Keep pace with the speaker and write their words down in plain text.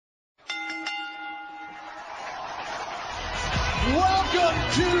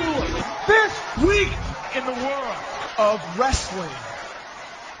Welcome to this week in the world of wrestling.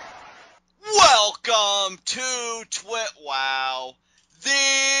 Welcome to TWitWoW,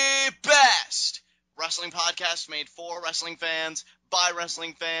 the best wrestling podcast made for wrestling fans, by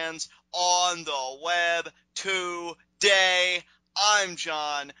wrestling fans, on the web today. I'm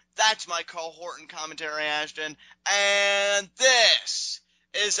John, that's my cohort and commentary Ashton, and this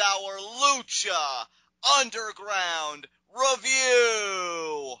is our Lucha Underground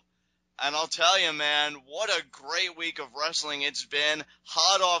review. And I'll tell you, man, what a great week of wrestling it's been.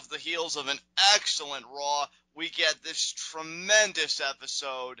 Hot off the heels of an excellent Raw, we get this tremendous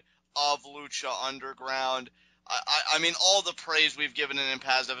episode of Lucha Underground. I mean, all the praise we've given in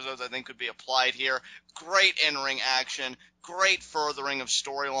past episodes I think could be applied here. Great in-ring action, great furthering of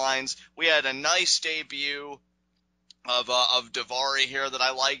storylines. We had a nice debut of Daivari here that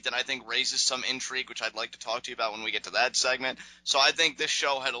I liked and I think raises some intrigue, which I'd like to talk to you about when we get to that segment. So I think this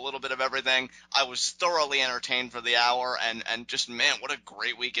show had a little bit of everything. I was thoroughly entertained for the hour, and just, man, what a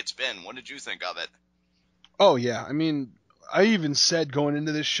great week it's been. What did you think of it? Oh, yeah. I mean, I even said going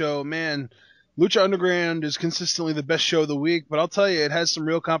into this show, man, Lucha Underground is consistently the best show of the week, but I'll tell you, it has some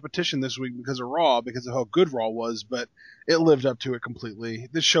real competition this week because of Raw, because of how good Raw was, but it lived up to it completely.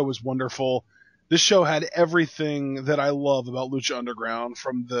 This show was wonderful. This show had everything that I love about Lucha Underground,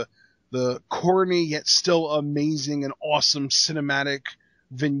 from the corny yet still amazing and awesome cinematic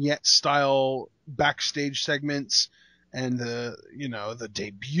vignette style backstage segments, and the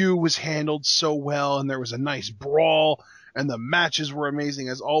debut was handled so well, and there was a nice brawl, and the matches were amazing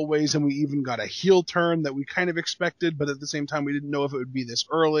as always, and we even got a heel turn that we kind of expected, but at the same time we didn't know if it would be this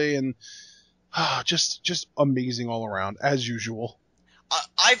early, and just amazing all around as usual.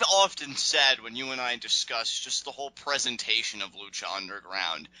 I've often said, when you and I discuss just the whole presentation of Lucha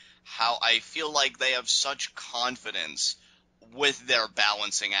Underground, how I feel like they have such confidence with their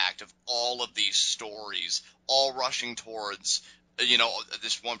balancing act of all of these stories, all rushing towards,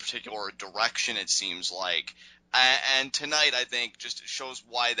 this one particular direction, it seems like. And tonight, I think, just shows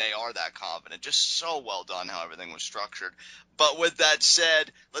why they are that confident. Just so well done how everything was structured. But with that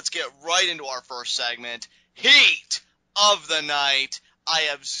said, let's get right into our first segment, Heat of the Night. I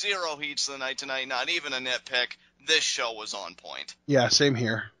have zero heats of the night tonight, not even a nitpick. This show was on point. Yeah, same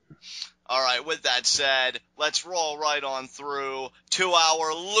here. All right, with that said, let's roll right on through to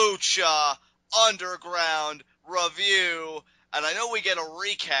our Lucha Underground review. And I know we get a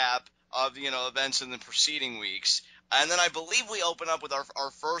recap of, events in the preceding weeks. And then I believe we open up with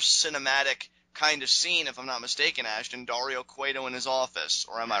our first cinematic kind of scene, if I'm not mistaken, Ashton, Dario Cueto in his office.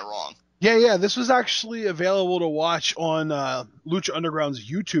 Or am I wrong? Yeah, this was actually available to watch on Lucha Underground's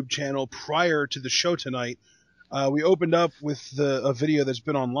YouTube channel prior to the show tonight. We opened up with a video that's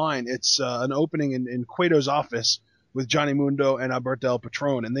been online. It's an opening in Cueto's office with Johnny Mundo and Alberto El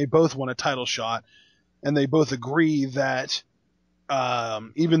Patron, and they both want a title shot, and they both agree that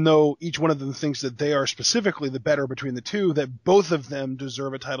even though each one of them thinks that they are specifically the better between the two, that both of them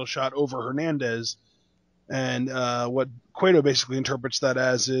deserve a title shot over Hernandez. And what Cueto basically interprets that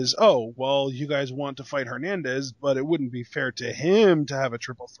as is, oh, well, you guys want to fight Hernandez, but it wouldn't be fair to him to have a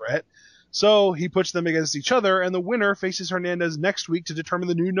triple threat. So he puts them against each other, and the winner faces Hernandez next week to determine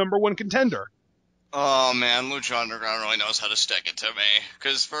the new #1 contender. Oh, man, Lucha Underground really knows how to stick it to me.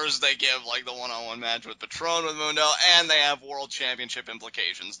 Because first they give, the one-on-one match with Patron with Mundo, and they have World Championship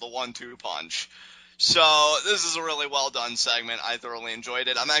implications, the 1-2 punch. So this is a really well-done segment. I thoroughly enjoyed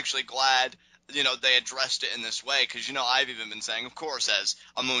it. I'm actually glad they addressed it in this way, because, I've even been saying, of course, as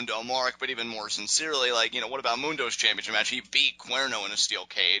a Mundo mark, but even more sincerely, what about Mundo's championship match? He beat Cuerno in a steel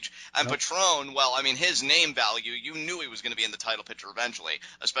cage. And yep. Patron, well, I mean, his name value, you knew he was going to be in the title picture eventually,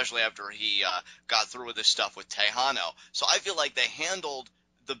 especially after he got through with this stuff with Texano. So I feel like they handled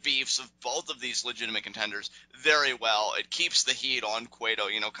the beefs of both of these legitimate contenders very well. It keeps the heat on Cueto,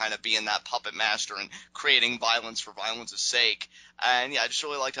 kind of being that puppet master and creating violence for violence's sake. And, yeah, I just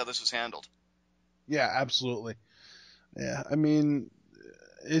really liked how this was handled. Yeah, absolutely. Yeah, I mean,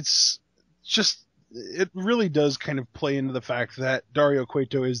 it's just, it really does kind of play into the fact that Dario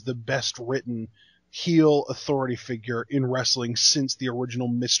Cueto is the best written heel authority figure in wrestling since the original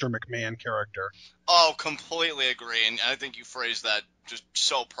Mr. McMahon character. Oh, completely agree. And I think you phrased that just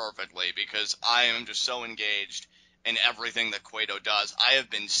so perfectly, because I am just so engaged in everything that Cueto does. I have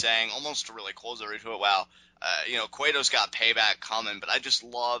been saying, almost to really close every to it, wow, Cueto's got payback coming, but I just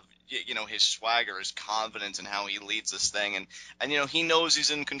love, his swagger, his confidence, and how he leads this thing. And he knows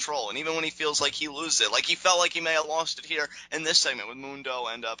he's in control. And even when he feels like he loses it, like he felt like he may have lost it here in this segment with Mundo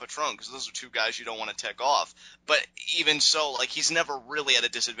and Patron, because those are two guys you don't want to tick off. But even so, like, he's never really at a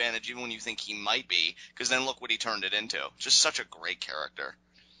disadvantage, even when you think he might be, because then look what he turned it into. Just such a great character.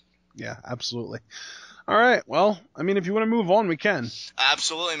 Yeah, absolutely. All right, well, I mean, if you want to move on, we can.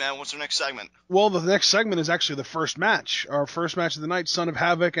 Absolutely, man. What's our next segment? Well, the next segment is actually the first match. Our first match of the night, Son of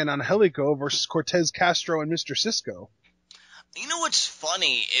Havoc and Angelico versus Cortez, Castro, and Mr. Cisco. You know what's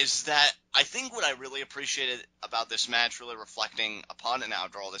funny is that I think what I really appreciated about this match, really reflecting upon it now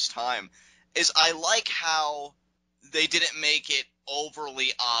after all this time, is I like how they didn't make it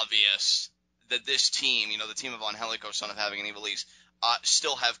overly obvious that this team, the team of Angelico, Son of Havoc, and Ivalice,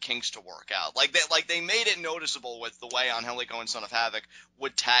 still have kinks to work out. Like they made it noticeable with the way Angelico and Son of Havoc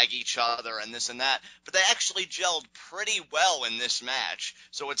would tag each other and this and that, but they actually gelled pretty well in this match.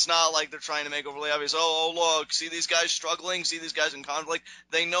 So it's not like they're trying to make overly obvious, oh look, see these guys struggling, see these guys in conflict.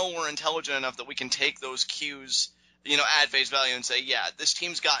 They know we're intelligent enough that we can take those cues, at face value and say, yeah, this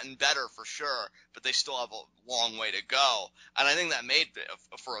team's gotten better for sure, but they still have a long way to go. And I think that made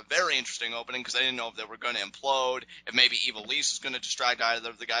for a very interesting opening, because I didn't know if they were going to implode, if maybe Ivalice was going to distract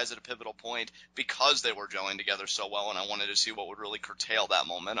either of the guys at a pivotal point, because they were gelling together so well, and I wanted to see what would really curtail that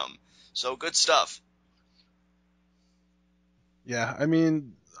momentum. So good stuff. Yeah, I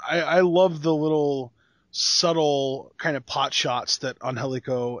mean, I love the little subtle kind of pot shots that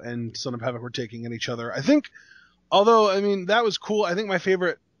Angelico and Son of Havoc were taking at each other. I think, although, I mean, that was cool. I think my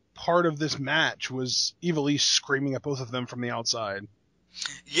favorite part of this match was Ivalice screaming at both of them from the outside.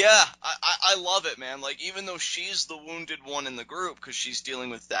 Yeah, I love it, man. Like, even though she's the wounded one in the group because she's dealing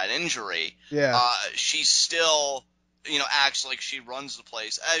with that injury, she still, acts like she runs the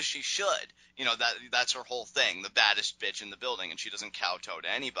place, as she should. That's her whole thing, the baddest bitch in the building, and she doesn't kowtow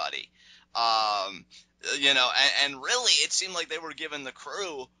to anybody. And really, it seemed like they were giving the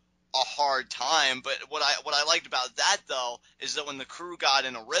crew a hard time, but what I liked about that, though, is that when the crew got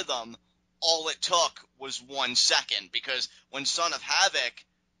in a rhythm, all it took was 1 second, because when Son of Havoc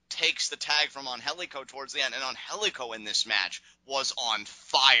takes the tag from Angelico towards the end, and Angelico in this match was on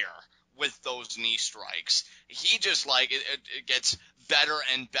fire with those knee strikes. He just, it gets better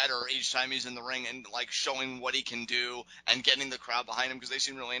and better each time he's in the ring, and, showing what he can do and getting the crowd behind him, because they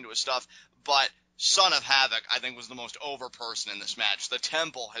seem really into his stuff. But Son of Havoc, I think, was the most over person in this match. The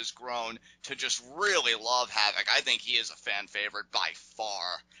Temple has grown to just really love Havoc. I think he is a fan favorite by far.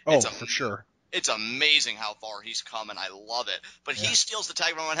 Oh, for sure. It's amazing how far he's come, and I love it. But he steals the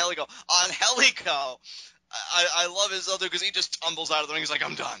tag from Angelico. Angelico, I love his other, because he just tumbles out of the ring. He's like,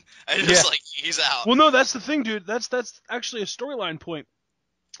 I'm done. And he's out. Well, no, that's the thing, dude. That's actually a storyline point.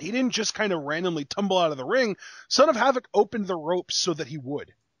 He didn't just kind of randomly tumble out of the ring. Son of Havoc opened the ropes so that he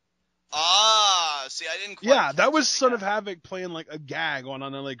would. See, I didn't quite. Yeah, that was Son of Havoc playing like a gag on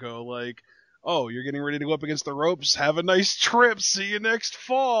Angelico, like, oh, you're getting ready to go up against the ropes, have a nice trip, see you next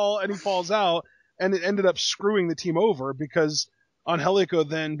fall, and he falls out, and it ended up screwing the team over, because Angelico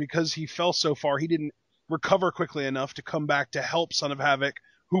then, because he fell so far, he didn't recover quickly enough to come back to help Son of Havoc,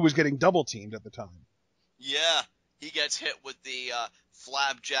 who was getting double teamed at the time. Yeah, he gets hit with the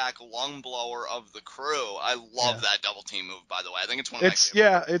flapjack lung blower of the crew. I love that double team move, by the way. I think it's one of my favorites.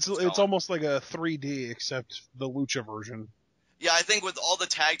 Yeah, it's almost like a 3D, except the Lucha version. Yeah, I think with all the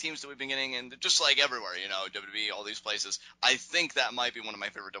tag teams that we've been getting, and just like everywhere, WWE, all these places, I think that might be one of my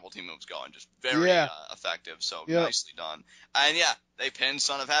favorite double team moves going. Just very effective. So nicely done. And they pinned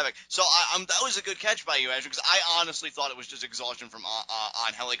Son of Havoc. So that was a good catch by you, Andrew, because I honestly thought it was just exhaustion from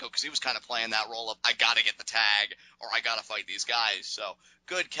Angelico, because he was kind of playing that role of, I got to get the tag, or I got to fight these guys. So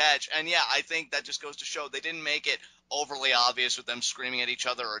good catch. And I think that just goes to show they didn't make it overly obvious with them screaming at each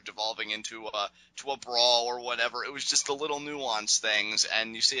other or devolving into a brawl or whatever. It was just the little nuanced things,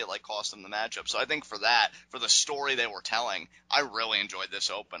 and you see it cost them the matchup. So I think for the story they were telling, I really enjoyed this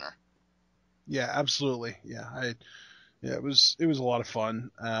opener. Yeah, absolutely. Yeah, it was a lot of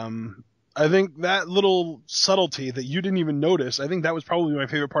fun. I think that little subtlety that you didn't even notice, I think that was probably my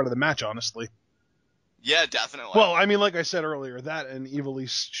favorite part of the match, honestly. Yeah, definitely. Well, I mean, like I said earlier, that and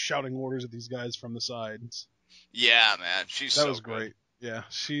Ivalice shouting orders at these guys from the sides. Yeah, man. That was great. Yeah,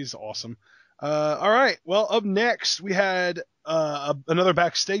 she's awesome. All right. Well, up next, we had another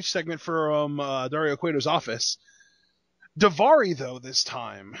backstage segment from Dario Cueto's office. Daivari, though, this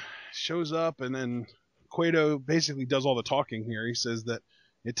time, shows up, and then Cueto basically does all the talking here. He says that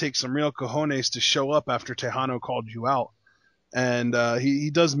it takes some real cojones to show up after Texano called you out. And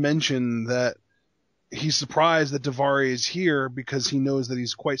he does mention that he's surprised that Daivari is here because he knows that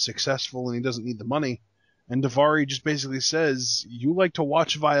he's quite successful and he doesn't need the money. And Daivari just basically says, you like to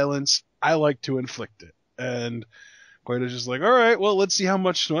watch violence, I like to inflict it. And Cueto's just like, all right, well, let's see how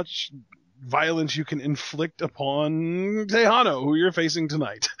much violence you can inflict upon Texano, who you're facing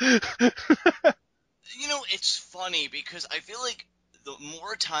tonight. You know, it's funny because I feel like the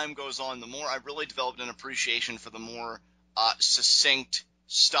more time goes on, the more I've really developed an appreciation for the more succinct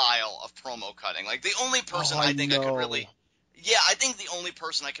style of promo cutting. Like, the only person I think I think the only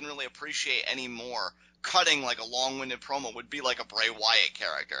person I can really appreciate anymore cutting like a long-winded promo would be like a Bray Wyatt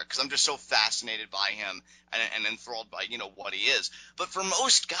character, because I'm just so fascinated by him and enthralled by, you know, what he is. But for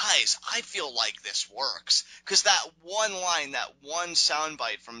most guys, I feel like this works, because that one line, that one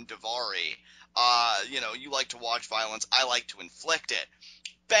soundbite from Daivari, you know, you like to watch violence, I like to inflict it.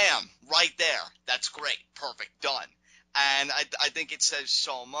 Bam, right there. That's great. Perfect. Done. And I think it says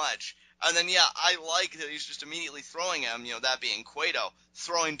so much. And then, yeah, I like that he's just immediately throwing him, you know, that being Cueto,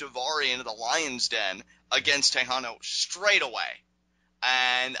 throwing Daivari into the lion's den against Texano straight away.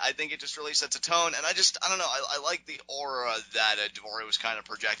 And I think it just really sets a tone. And I don't know, I like the aura that Daivari was kind of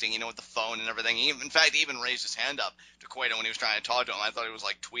projecting, you know, with the phone and everything. In fact, he even raised his hand up to Cueto when he was trying to talk to him. I thought he was,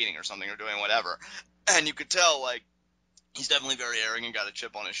 like, tweeting or something or doing whatever. And you could tell, like, he's definitely very arrogant, got a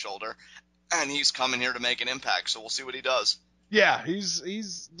chip on his shoulder. And he's coming here to make an impact, so we'll see what he does. Yeah,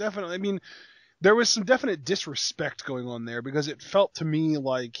 he's definitely, I mean, there was some definite disrespect going on there, because it felt to me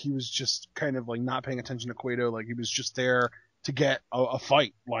like he was just kind of like not paying attention to Cueto, like he was just there to get a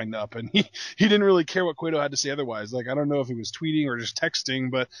fight lined up, and he didn't really care what Cueto had to say otherwise. Like, I don't know if he was tweeting or just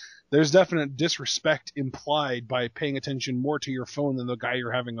texting, but there's definite disrespect implied by paying attention more to your phone than the guy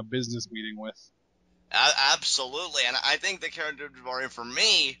you're having a business meeting with. Absolutely, and I think the character of Daivari, for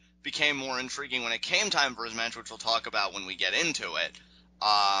me, became more intriguing when it came time for his match, which we'll talk about when we get into it.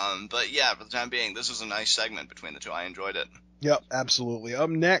 But yeah, for the time being, this was a nice segment between the two. I enjoyed it. Yep, absolutely.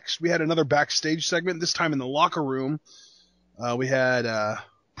 Up next, we had another backstage segment, this time in the locker room. We had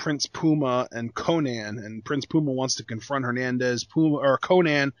Prince Puma and Konnan, and Prince Puma wants to confront Hernandez.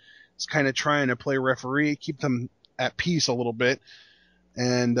 Konnan is kind of trying to play referee, keep them at peace a little bit.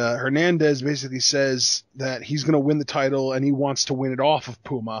 And Hernandez basically says that he's going to win the title and he wants to win it off of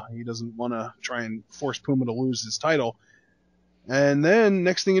Puma. He doesn't want to try and force Puma to lose his title. And then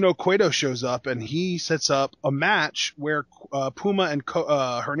next thing you know, Cueto shows up and he sets up a match where Puma and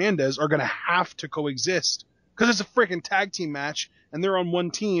Hernandez are going to have to coexist, because it's a freaking tag team match and they're on one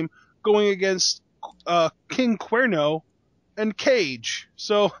team going against King Cuerno and Cage.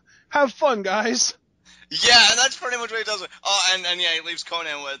 So have fun, guys. Yeah, and that's pretty much what he does. Oh, and yeah, he leaves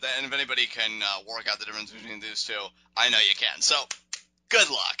Konnan with, and if anybody can work out the difference between these two, I know you can. So, good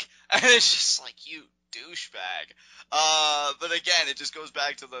luck. And it's just like, you douchebag. But again, it just goes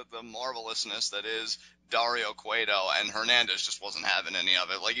back to the marvelousness that is Dario Cueto, and Hernandez just wasn't having any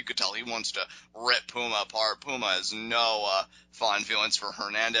of it. Like, you could tell he wants to rip Puma apart. Puma has no fond feelings for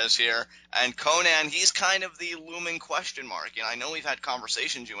Hernandez here. And Konnan, he's kind of the looming question mark. You know, I know we've had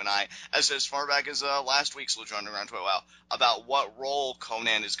conversations, you and I, as far back as last week's Lucha Underground TWitWoW, about what role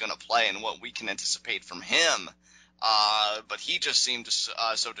Konnan is going to play and what we can anticipate from him. But he just seemed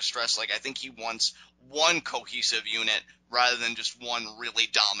so distressed. Like, I think he wants one cohesive unit rather than just one really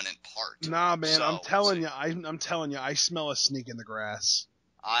dominant part. Nah, man, so, I'm telling you, I smell a snake in the grass.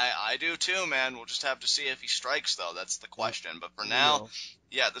 I do too, man. We'll just have to see if he strikes, though. That's the question. But for now,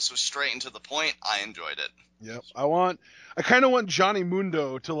 yeah, this was straight and to the point. I enjoyed it. Yep. I kind of want Johnny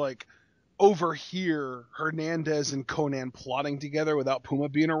Mundo to, like, overhear Hernandez and Konnan plotting together without Puma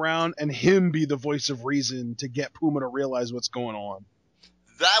being around, and him be the voice of reason to get Puma to realize what's going on.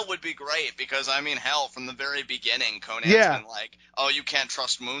 That would be great, because, I mean, hell, from the very beginning, Konnan's been like, oh, you can't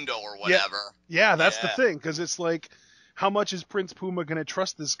trust Mundo or whatever. Yeah, that's the thing, because it's like, how much is Prince Puma going to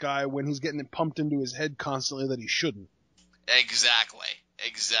trust this guy when he's getting it pumped into his head constantly that he shouldn't? Exactly.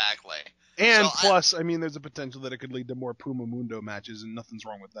 And so plus, I mean, there's a potential that it could lead to more Puma Mundo matches, and nothing's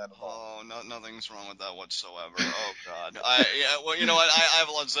wrong with that at all. Oh, no, nothing's wrong with that whatsoever. Oh, God. Well, you know what? I have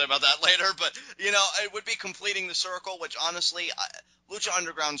a lot to say about that later, but, you know, it would be completing the circle, which, honestly, Lucha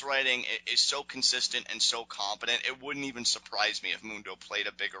Underground's writing is so consistent and so competent, it wouldn't even surprise me if Mundo played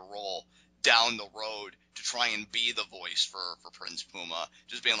a bigger role down the road to try and be the voice for Prince Puma.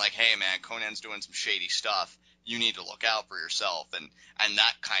 Just being like, hey, man, Konnan's doing some shady stuff. You need to look out for yourself, and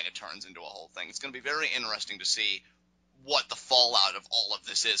that kind of turns into a whole thing. It's going to be very interesting to see what the fallout of all of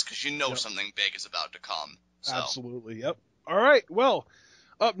this is, because you know something big is about to come. So. Absolutely, yep. All right, well,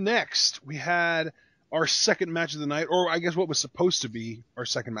 up next, we had our second match of the night, or I guess what was supposed to be our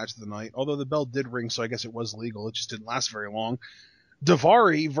second match of the night, although the bell did ring, so I guess it was legal. It just didn't last very long.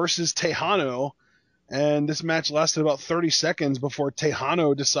 Daivari versus Texano, And this match lasted about 30 seconds before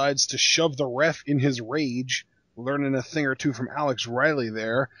Texano decides to shove the ref in his rage, learning a thing or two from Alex Riley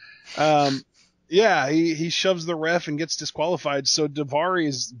there. He shoves the ref and gets disqualified, so Daivari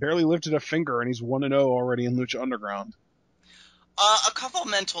has barely lifted a finger, and he's 1-0 already in Lucha Underground. A couple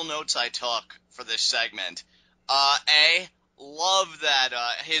mental notes I took for this segment. Love that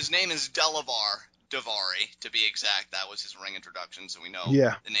his name is Daivari, to be exact. That was his ring introduction, so we know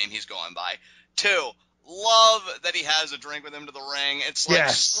the name he's going by. 2, love that he has a drink with him to the ring. It's like,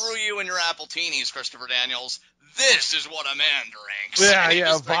 screw you and your Appletinis, Christopher Daniels. This is what a man drinks.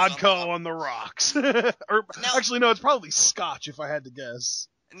 Yeah, vodka on the rocks. Actually, no, it's probably scotch, if I had to guess.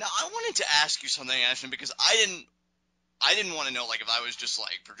 Now, I wanted to ask you something, Ashton, because I didn't want to know, like, if I was just,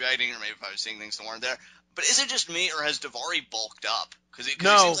 like, projecting or maybe if I was seeing things that weren't there. But is it just me, or has Daivari bulked up? Because it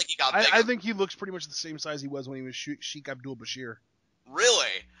seems like he got bigger. I think he looks pretty much the same size he was when he was Sheik Abdul-Bashir. Really?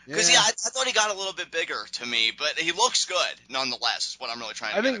 Because, I thought he got a little bit bigger to me, but he looks good, nonetheless, is what I'm really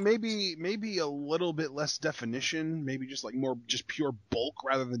trying to get. I think maybe a little bit less definition, maybe just like more just pure bulk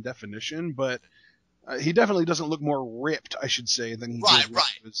rather than definition, but he definitely doesn't look more ripped, I should say, than he did when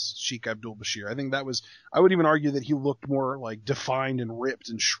he was Sheik Abdul-Bashir. I think I would even argue that he looked more like defined and ripped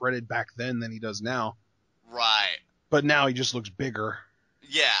and shredded back then than he does now. Right. But now he just looks bigger.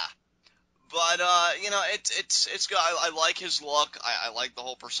 Yeah. But, it's good. I like his look. I like the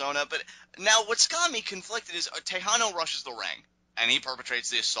whole persona. But now what's got me conflicted is Texano rushes the ring, and he perpetrates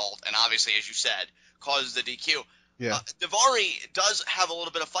the assault, and obviously, as you said, causes the DQ. Yeah. Daivari does have a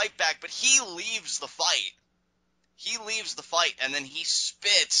little bit of fight back, but he leaves the fight. And then he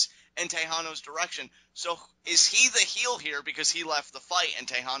spits in Texano's direction. So is he the heel here because he left the fight and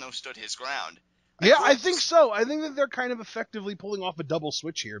Texano stood his ground? Yeah, I think so. I think that they're kind of effectively pulling off a double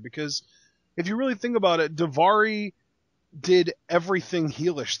switch here because if you really think about it, Daivari did everything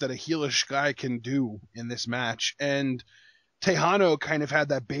heelish that a heelish guy can do in this match, and Texano kind of had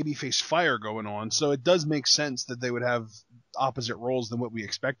that babyface fire going on, so it does make sense that they would have opposite roles than what we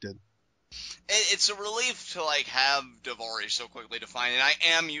expected. It's a relief to, like, have Daivari so quickly defined, and I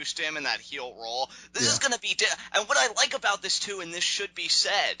am used to him in that heel role. This is going to be and what I like about this, too, and this should be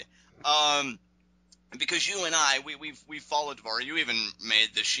said, because you and I, we followed Daivari. You even made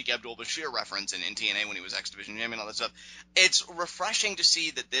the Sheik Abdul-Bashir reference in TNA when he was X Division champion and all that stuff. It's refreshing to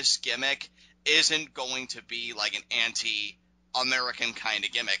see that this gimmick isn't going to be like an anti-American kind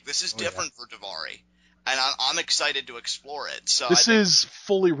of gimmick. This is different for Daivari, and I'm excited to explore it. So this is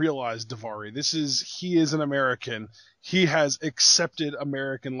fully realized Daivari. He is an American. He has accepted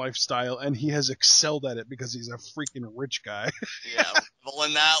American lifestyle, and he has excelled at it because he's a freaking rich guy. Yeah,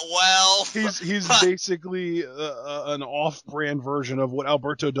 reveling that well. He's basically an off-brand version of what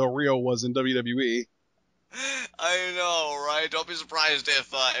Alberto Del Rio was in WWE. I know, right? Don't be surprised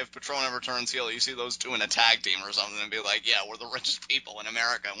if Patron ever turns heel. You see those two in a tag team or something and be like, yeah, we're the richest people in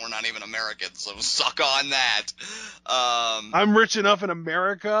America, and we're not even Americans, so suck on that. I'm rich enough in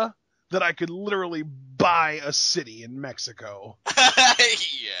America that I could literally buy a city in Mexico.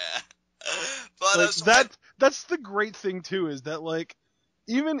 Yeah. But like, that's the great thing, too, is that, like,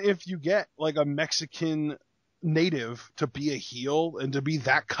 even if you get, like, a Mexican native to be a heel and to be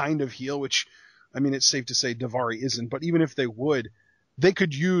that kind of heel, which, I mean, it's safe to say Daivari isn't, but even if they would, they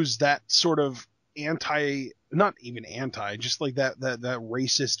could use that sort of not even anti, just like that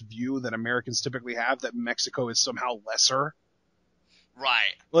racist view that Americans typically have that Mexico is somehow lesser.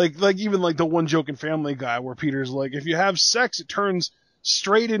 Right. Like even like the One Joke in Family Guy where Peter's like, if you have sex, it turns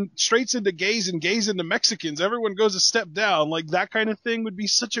straights into gays and gays into Mexicans. Everyone goes a step down. Like that kind of thing would be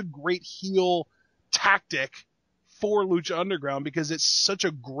such a great heel tactic for Lucha Underground because it's such a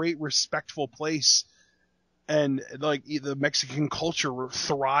great, respectful place. And like the Mexican culture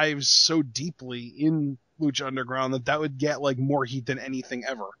thrives so deeply in Lucha Underground that would get like more heat than anything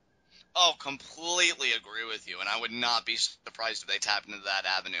ever. Oh, completely agree with you, and I would not be surprised if they tapped into that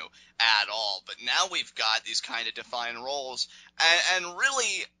avenue at all. But now we've got these kind of defined roles, and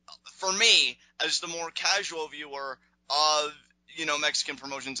really, for me, as the more casual viewer of, Mexican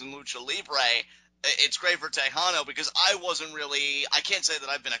promotions in Lucha Libre, it's great for Texano because I can't say that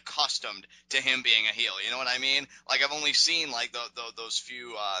I've been accustomed to him being a heel. You know what I mean? Like, I've only seen, like, those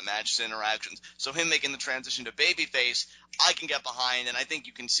few matches interactions. So him making the transition to babyface, I can get behind, and I think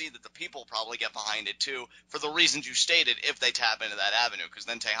you can see that the people probably get behind it, too, for the reasons you stated, if they tap into that avenue, because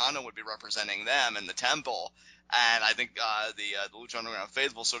then Texano would be representing them in the temple, and I think the Lucha Underground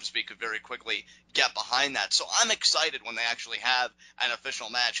faithful, so to speak, could very quickly get behind that. So I'm excited when they actually have an official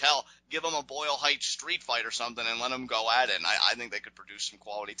match. Hell, give them a Boyle Heights street fight or something and let them go at it, and I think they could produce some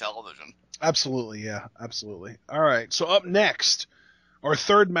quality television. Absolutely, yeah, absolutely. All right, so up next, our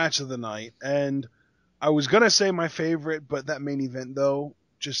third match of the night, and I was gonna say my favorite, but that main event though,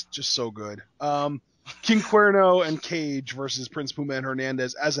 just so good. King Cuerno and Cage versus Prince Puma and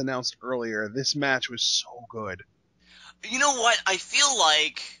Hernandez, as announced earlier. This match was so good. You know what? I feel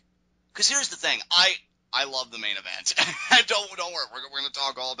like, because here's the thing, I love the main event. don't worry, we're gonna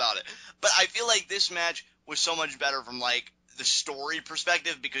talk all about it. But I feel like this match was so much better from like the story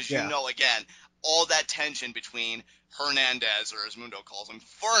perspective because you know, again, all that tension between Hernandez, or as Mundo calls him,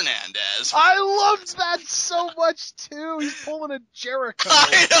 Fernandez. I loved that so much too. He's pulling a Jericho.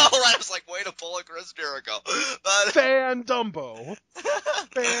 I know. I was like, way to pull a Chris Jericho. But Fan Dumbo.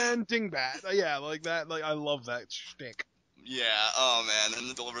 Fan Dingbat. Yeah, like that. Like I love that shtick. Yeah. Oh man. And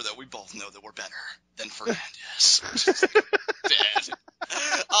the deliver that we both know that we're better than Fernandez. Dead.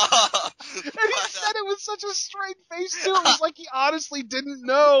 And he said it with such a straight face too. It was like he honestly didn't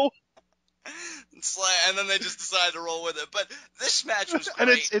know. And then they just decided to roll with it. But this match was great.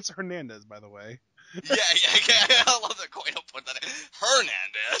 And it's Hernandez, by the way. Yeah. I love that Cueto put that in.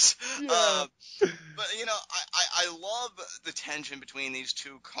 Hernandez. Yeah. But, you know, I love the tension between these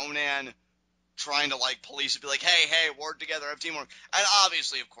two. Konnan trying to, like, police it, be like, hey, work together, have teamwork. And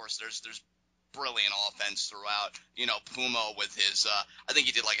obviously, of course, there's brilliant offense throughout. You know, Puma with his, I think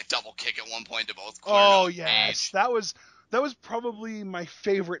he did, like, a double kick at one point to both Cuerno and yes. Cage. That was probably my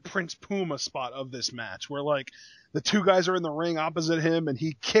favorite Prince Puma spot of this match, where like the two guys are in the ring opposite him and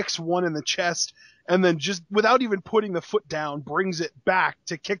he kicks one in the chest and then just without even putting the foot down brings it back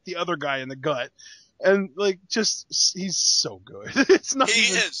to kick the other guy in the gut. And like just he's so good. It's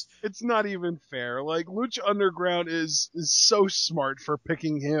not even fair. Like Lucha Underground is so smart for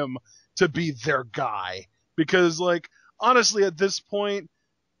picking him to be their guy because like honestly at this point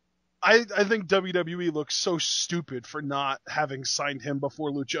I think WWE looks so stupid for not having signed him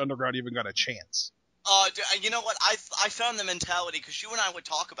before Lucha Underground even got a chance. You know what? I found the mentality, because you and I would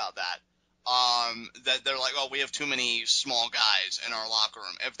talk about that. That they're like, oh, we have too many small guys in our locker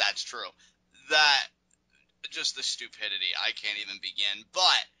room, if that's true. That, just the stupidity, I can't even begin.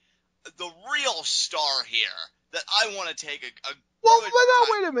 But the real star here that I want to take Well,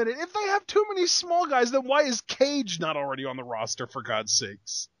 wait a minute. If they have too many small guys, then why is Cage not already on the roster, for God's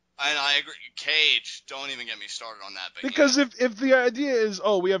sakes? And I agree. Cage, don't even get me started on that. But because if the idea is,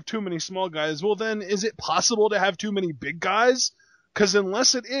 oh, we have too many small guys, well then, is it possible to have too many big guys? Because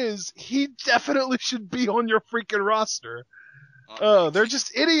unless it is, he definitely should be on your freaking roster. They're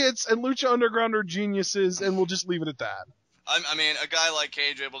just idiots, and Lucha Underground are geniuses, and we'll just leave it at that. I mean, a guy like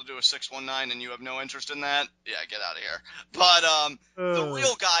Cage able to do a 619 and you have no interest in that? Yeah, get out of here. But the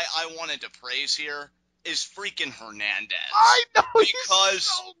real guy I wanted to praise here is freaking Hernandez. I know, because he's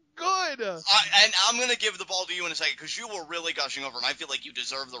so good. And I'm going to give the ball to you in a second, because you were really gushing over him. I feel like you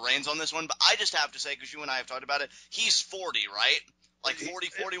deserve the reins on this one, but I just have to say, because you and I have talked about it, he's 40, right? Like 40,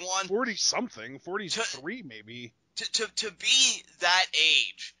 41? 40-something. 43, maybe. To be that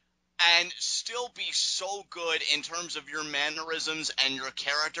age and still be so good in terms of your mannerisms and your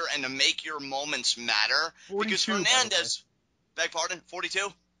character and to make your moments matter. Because Hernandez, beg pardon, 42?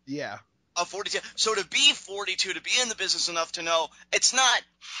 Yeah. 42. So to be 42, to be in the business enough to know it's not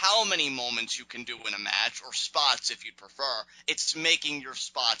how many moments you can do in a match, or spots if you'd prefer, it's making your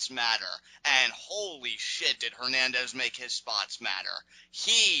spots matter. And holy shit, did Hernandez make his spots matter.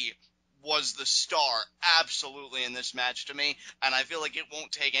 He was the star absolutely in this match to me, and I feel like it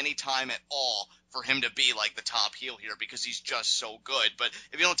won't take any time at all for him to be like the top heel here, because he's just so good. But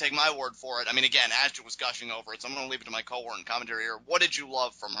if you don't take my word for it, I mean, again, Astro was gushing over it, so I'm going to leave it to my cohort and commentary here. What did you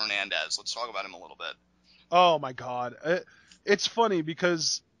love from Hernandez? Let's talk about him a little bit. Oh my God. It's funny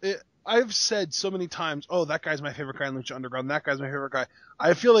because I've said so many times, oh, that guy's my favorite guy in Lucha Underground, that guy's my favorite guy.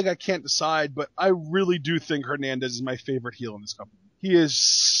 I feel like I can't decide, but I really do think Hernandez is my favorite heel in this company. He is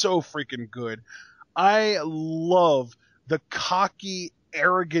so freaking good. I love the cocky,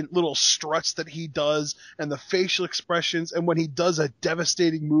 arrogant little struts that he does and the facial expressions, and when he does a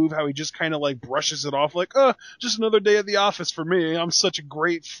devastating move, how he just kind of like brushes it off like, just another day at the office for me. I'm such a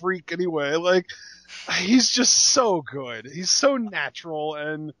great freak anyway. Like, he's just so good. He's so natural,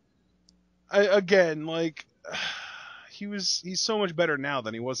 and he's so much better now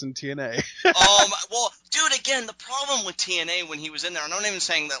than he was in TNA. Well, dude, again, the problem with TNA when he was in there, I'm not even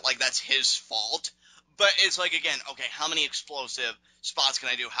saying that, like, that's his fault, but it's like, again, okay, how many explosive spots can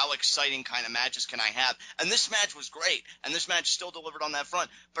I do? How exciting kind of matches can I have? And this match was great, and this match still delivered on that front,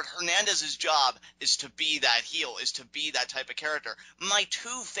 but Hernandez's job is to be that heel, is to be that type of character. My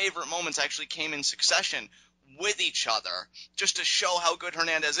two favorite moments actually came in succession with each other, just to show how good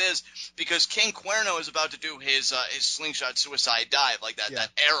Hernandez is, because King Cuerno is about to do his slingshot suicide dive, like that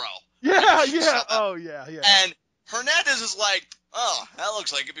arrow. Yeah. Oh, yeah. And Hernandez is like, oh, that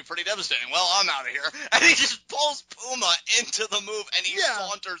looks like it'd be pretty devastating. Well, I'm out of here. And he just pulls Puma into the move, and he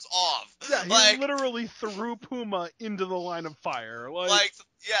saunters off. Yeah, he literally threw Puma into the line of fire.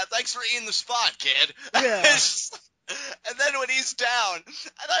 Yeah, thanks for eating the spot, kid. Yeah. And then when he's down,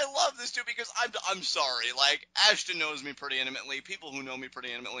 and I love this too because I'm sorry, like Ashton knows me pretty intimately. People who know me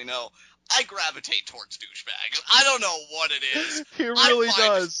pretty intimately know I gravitate towards douchebags. I don't know what it is. He really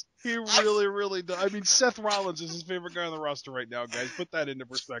does. He really does. I mean, Seth Rollins is his favorite guy on the roster right now, guys. Put that into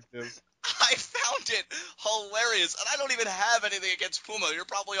perspective. I found it hilarious, and I don't even have anything against Puma. You're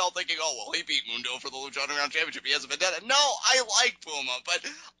probably all thinking, oh, well, he beat Mundo for the Lucha Underground Championship. He has a vendetta. No, I like Puma, but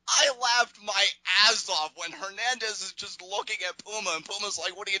I laughed my ass off when Hernandez is just looking at Puma, and Puma's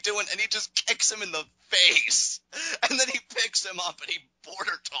like, what are you doing? And he just kicks him in the face. And then he picks him up, and he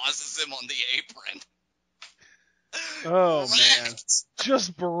border tosses him on the apron. Oh, man.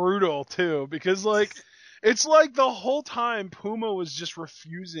 Just brutal, too, because, like, it's like the whole time Puma was just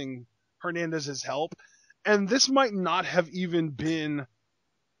refusing Hernandez's help, and this might not have even been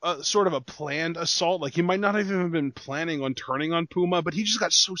sort of a planned assault. Like, he might not have even been planning on turning on Puma, but he just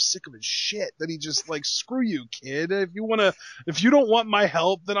got so sick of his shit that he just, like, screw you, kid. If you don't want my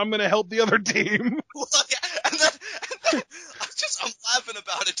help, then I'm gonna help the other team. and then I'm laughing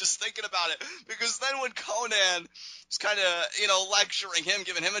about it, just thinking about it, because then when Konnan is kind of, lecturing him,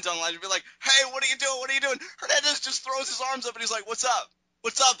 giving him a tongue line, he'd be like, hey, what are you doing? What are you doing? Hernandez just throws his arms up, and he's like, what's up?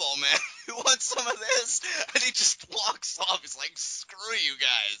 What's up, old man? You want some of this? And he just walks off. He's like, screw you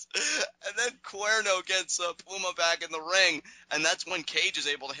guys. And then Cuerno gets Puma back in the ring, and that's when Cage is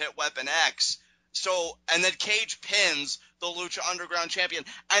able to hit Weapon X. And then Cage pins the Lucha Underground champion.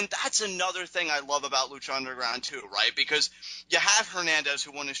 And that's another thing I love about Lucha Underground too, right? Because you have Hernandez,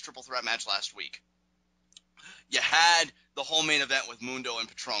 who won his triple threat match last week. You had the whole main event with Mundo and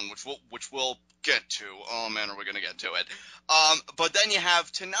Patron, which we'll get to. Oh, man, are we going to get to it? But then you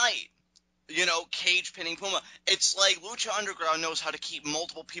have tonight, Cage pinning Puma. It's like Lucha Underground knows how to keep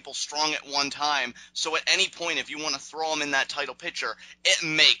multiple people strong at one time, so at any point, if you want to throw them in that title picture, it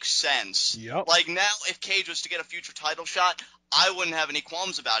makes sense. Yep. Like now, if Cage was to get a future title shot, I wouldn't have any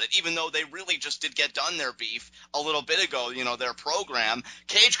qualms about it, even though they really just did get done their beef a little bit ago, their program.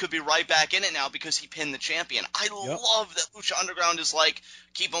 Cage could be right back in it now because he pinned the champion. I love that Lucha Underground is like,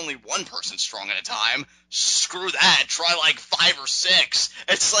 keep only one person strong at a time. Screw that. Try like 5 or 6.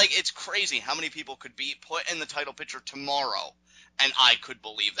 It's like, it's crazy how many people could be put in the title picture tomorrow, and I could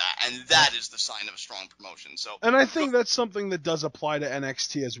believe that. And that is the sign of a strong promotion. And I think that's something that does apply to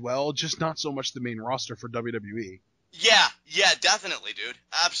NXT as well, just not so much the main roster for WWE. Yeah, definitely, dude.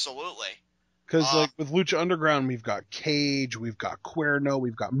 Absolutely. Because, like, with Lucha Underground, we've got Cage, we've got Cuerno,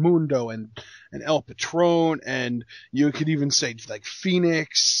 we've got Mundo and El Patron, and you could even say, like,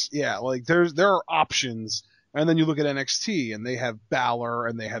 Phoenix. Yeah, like, there are options. And then you look at NXT, and they have Balor,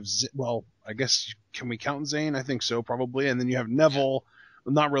 and they have, I guess, can we count Zayn? I think so, probably. And then you have Neville.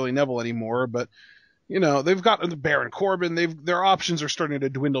 Well, not really Neville anymore, but, they've got the Baron Corbin. Their options are starting to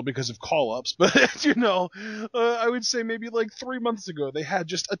dwindle because of call-ups. But, I would say maybe like 3 months ago, they had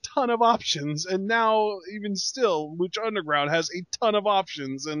just a ton of options. And now, even still, Lucha Underground has a ton of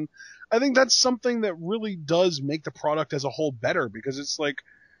options. And I think that's something that really does make the product as a whole better, because it's like,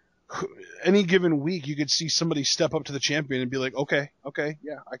 any given week, you could see somebody step up to the champion and be like, okay,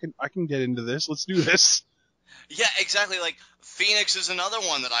 yeah, I can get into this. Let's do this. Yeah, exactly. Like, Phoenix is another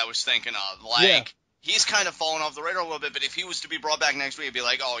one that I was thinking of. Like, he's kind of fallen off the radar a little bit, but if he was to be brought back next week, it'd be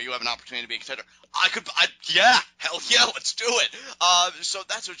like, oh, you have an opportunity to be a contender. Hell yeah, let's do it. So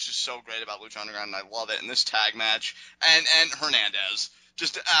that's what's just so great about Lucha Underground, and I love it. And this tag match, and Hernandez,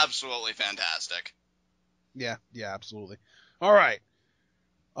 just absolutely fantastic. Yeah, absolutely. All right.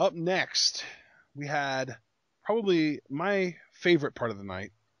 Up next, we had probably my favorite part of the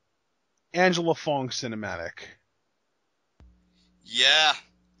night, Angela Fong cinematic. Yeah.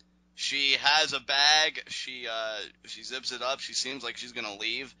 She has a bag. She zips it up. She seems like she's gonna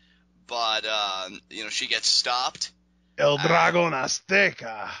leave, but she gets stopped. El Dragón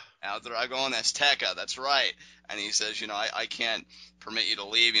Azteca. El Dragón Azteca. That's right. And he says, I can't permit you to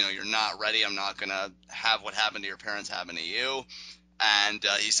leave. You're not ready. I'm not gonna have what happened to your parents happen to you. And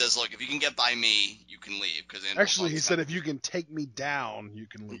he says, look, if you can get by me, you can leave. Actually, he said, if you can take me down, you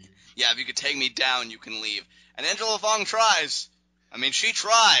can leave. Yeah, if you can take me down, you can leave. And Angela Fong tries. I mean, she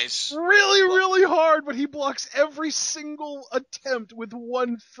tries. Really hard, but he blocks every single attempt with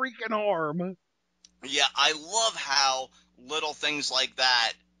one freaking arm. Yeah, I love how little things like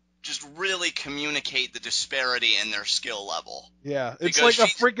that just really communicate the disparity in their skill level. Yeah, it's like a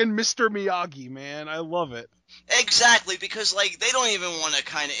freaking Mr. Miyagi, man. I love it. Exactly, because, like, they don't even want to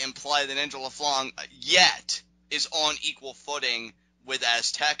kind of imply that Angela Fong, yet, is on equal footing with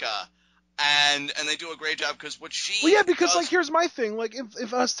Azteca. And they do a great job because what she Well, yeah, because does, like here's my thing: like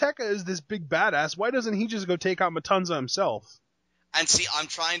if Azteca is this big badass, why doesn't he just go take out Matanza himself? and see, I'm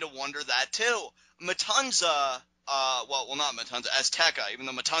trying to wonder that too. Matanza, well, not Matanza, Azteca, even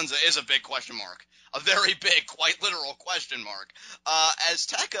though Matanza is a big question mark, a very big, quite literal question mark.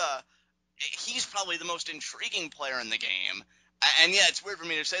 Azteca, he's probably the most intriguing player in the game, and yeah, it's weird for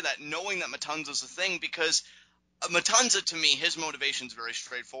me to say that, knowing that Matanza's a thing, because Matanza, to me, his motivation's very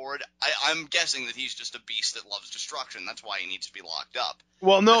straightforward. I'm guessing that he's just a beast that loves destruction. That's why he needs to be locked up.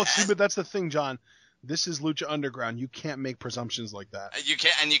 Well, no, but that's the thing, John. This is Lucha Underground. You can't make presumptions like that. You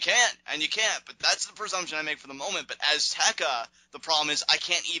can't. But that's the presumption I make for the moment. But Azteca, the problem is I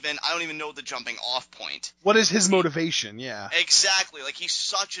don't even know the jumping off point. What is his motivation? Yeah. Exactly. Like, he's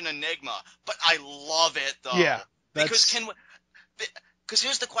such an enigma. But I love it, though. Yeah. Because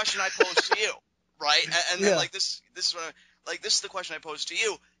here's the question I pose to you. Right? And then, like, this is the question I pose to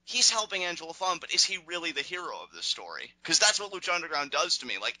you. He's helping Angela Fong, but is he really the hero of this story? Because that's what Lucha Underground does to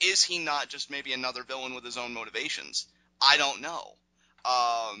me. Like, is he not just maybe another villain with his own motivations? I don't know.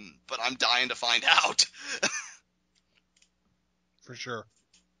 But I'm dying to find out. For sure.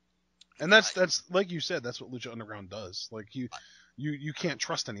 And that's like you said, that's what Lucha Underground does. Like, you can't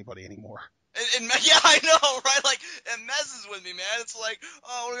trust anybody anymore. Yeah, I know, right? Like, it messes with me, man. It's like,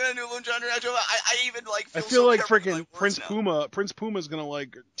 oh, we're gonna do Lucha Underground. I even like. I feel like freaking Prince Puma's gonna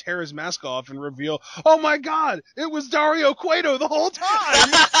like tear his mask off and reveal, oh my God, it was Dario Cueto the whole time.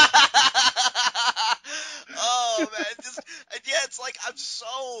 Oh man, it's like I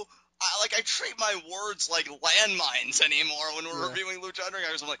treat my words like landmines anymore when we're reviewing Lucha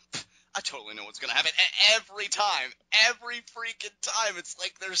Underground. I'm like, I totally know what's going to happen. And every freaking time, it's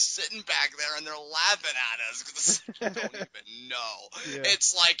like they're sitting back there and they're laughing at us because you don't even know. Yeah.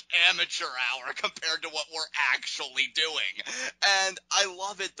 It's like amateur hour compared to what we're actually doing. And I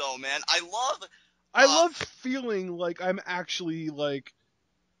love it, though, man. I love feeling like I'm actually, like,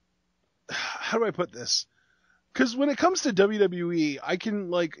 how do I put this? Because when it comes to WWE, I can,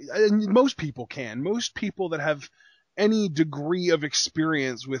 like, and most people that have any degree of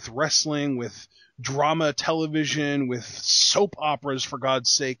experience with wrestling, with drama television, with soap operas, for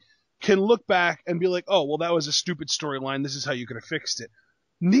God's sake, can look back and be like, oh, well, that was a stupid storyline. This is how you could have fixed it.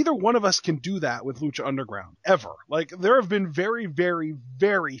 Neither one of us can do that with Lucha Underground, ever. Like, there have been very, very,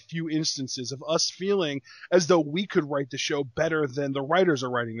 very few instances of us feeling as though we could write the show better than the writers are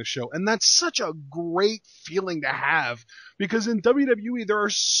writing the show. And that's such a great feeling to have, because in WWE, there are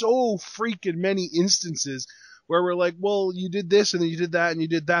so freaking many instances where we're like, well, you did this and then you did that and you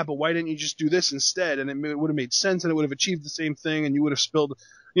did that, but why didn't you just do this instead? And it would have made sense and it would have achieved the same thing, and you would have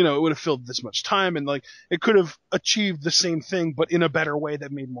it would have filled this much time, and like it could have achieved the same thing but in a better way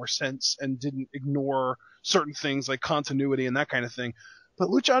that made more sense and didn't ignore certain things like continuity and that kind of thing. But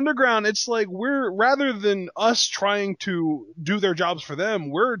Lucha Underground, it's like rather than us trying to do their jobs for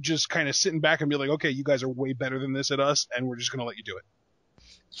them, we're just kind of sitting back and be like, okay, you guys are way better than this at us, and we're just going to let you do it.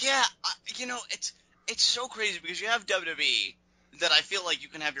 Yeah, it's so crazy because you have WWE that I feel like you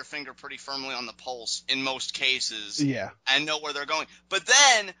can have your finger pretty firmly on the pulse in most cases, and know where they're going. But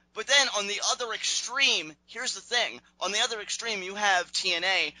then on the other extreme, here's the thing: on the other extreme, you have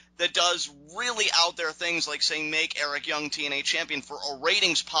TNA that does really out there things like saying make Eric Young TNA champion for a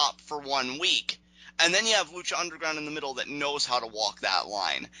ratings pop for 1 week. And then you have Lucha Underground in the middle that knows how to walk that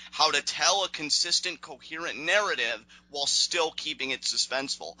line, how to tell a consistent, coherent narrative while still keeping it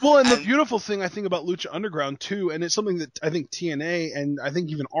suspenseful. Well, and the beautiful thing I think about Lucha Underground too, and it's something that I think TNA and I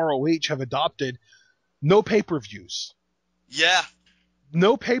think even ROH have adopted, no pay-per-views. Yeah.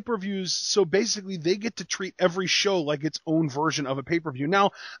 No pay-per-views, so basically they get to treat every show like its own version of a pay-per-view.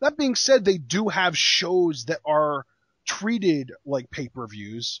 Now, that being said, they do have shows that are treated like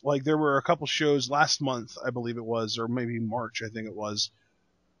pay-per-views. Like, there were a couple shows last month, I believe it was, or maybe March, I think it was,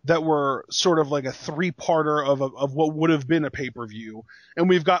 that were sort of like a 3-parter of what would have been a pay-per-view. And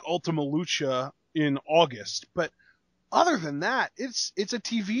we've got Ultima Lucha in August. But other than that, it's a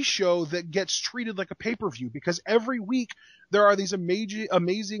TV show that gets treated like a pay-per-view, because every week there are these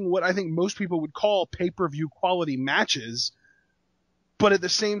amazing, what I think most people would call pay-per-view quality matches. But at the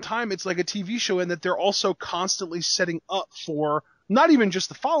same time, it's like a TV show in that they're also constantly setting up for not even just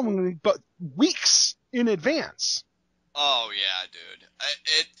the following week, but weeks in advance. Oh, yeah,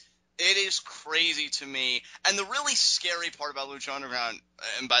 dude. It is crazy to me. And the really scary part about Lucha Underground,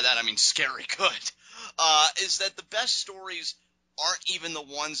 and by that I mean scary good, is that the best stories aren't even the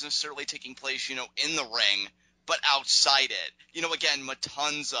ones necessarily taking place, in the ring, but outside it. Again,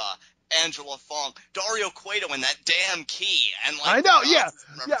 Matanza, Angela Fong, Dario Cueto, and that damn key. And like, I know, yeah.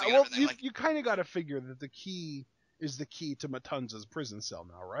 Yeah, Well, you kind of got to figure that the key is the key to Matanza's prison cell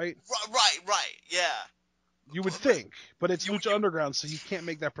now, right? Right, yeah. You would think, but it's Lucha Underground, so you can't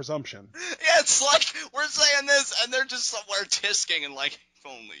make that presumption. Yeah, it's like we're saying this, and they're just somewhere tisking, and like, if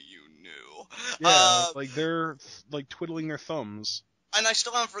only you knew. Yeah, like they're like twiddling their thumbs. And I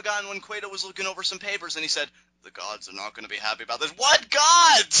still haven't forgotten when Cueto was looking over some papers, and he said, "The gods are not going to be happy about this." What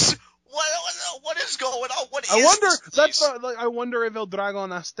gods? What is going on? What is this place? I wonder if El Dragon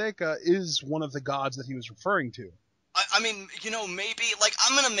Azteca is one of the gods that he was referring to. I mean, maybe, like,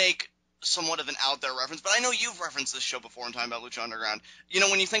 I'm going to make somewhat of an out-there reference, but I know you've referenced this show before in talking about Lucha Underground.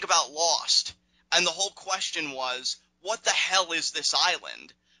 When you think about Lost, and the whole question was, what the hell is this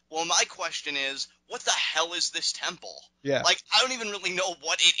island? Well, my question is, what the hell is this temple? Yeah. Like, I don't even really know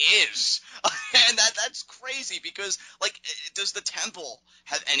what it is. And that's crazy because, like, does the temple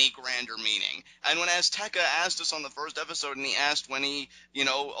have any grander meaning? And when Azteca asked us on the first episode, and he asked when he,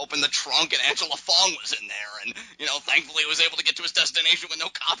 opened the trunk and Angela Fong was in there, and, thankfully was able to get to his destination with no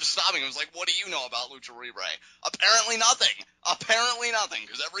cops stopping him. I was like, what do you know about Lucha Libre? Apparently nothing,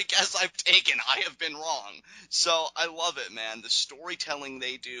 because every guess I've taken, I have been wrong. So I love it, man. The storytelling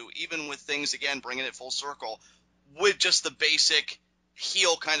they do, even with things, again, bringing it full circle, with just the basic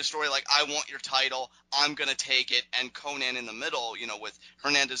heel kind of story, like, I want your title, I'm going to take it, and Konnan in the middle, with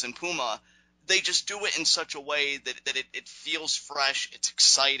Hernandez and Puma, they just do it in such a way that it feels fresh, it's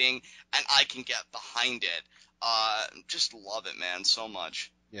exciting, and I can get behind it. Just love it, man, so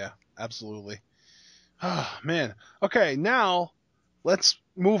much. Yeah, absolutely. Oh, man. Okay, now let's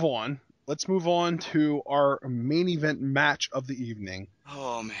move on. Let's move on to our main event match of the evening.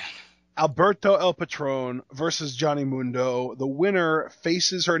 Oh, man. Alberto El Patron versus Johnny Mundo. The winner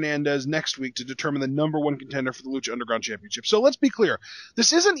faces Hernandez next week to determine the number one contender for the Lucha Underground Championship. So let's be clear.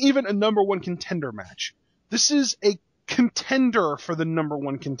 This isn't even a number one contender match. This is a contender for the number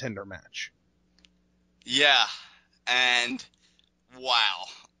one contender match. Yeah. And wow.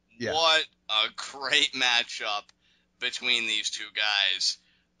 Yeah. What a great matchup between these two guys.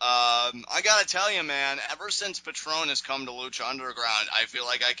 I gotta tell you, man, ever since Patron has come to Lucha Underground, I feel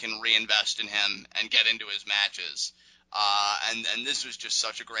like I can reinvest in him and get into his matches. And this was just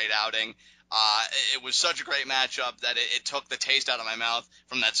such a great outing. It was such a great matchup that it took the taste out of my mouth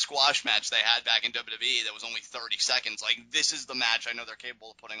from that squash match they had back in WWE that was only 30 seconds. Like, this is the match I know they're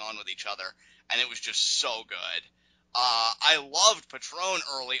capable of putting on with each other, and it was just so good. I loved Patron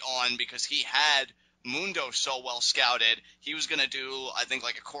early on because he had Mundo so well scouted. He was going to do, I think,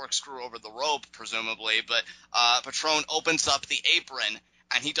 like a corkscrew over the rope, presumably, but Patron opens up the apron,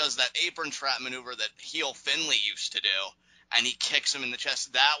 and he does that apron trap maneuver that heel Finlay used to do, and he kicks him in the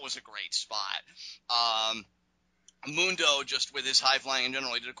chest. That was a great spot. Mundo, just with his high flying in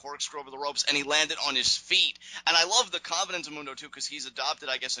general, he did a corkscrew over the ropes, and he landed on his feet. And I love the confidence of Mundo, too, because he's adopted,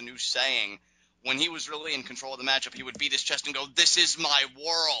 I guess, a new saying. When he was really in control of the matchup, he would beat his chest and go, "This is my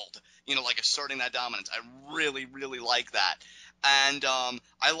world," like asserting that dominance. I really, really like that. And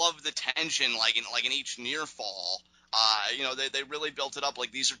I love the tension, like in each near fall. They really built it up.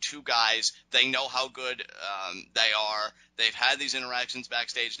 Like, these are two guys. They know how good they are. They've had these interactions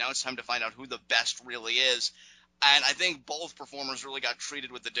backstage. Now it's time to find out who the best really is. And I think both performers really got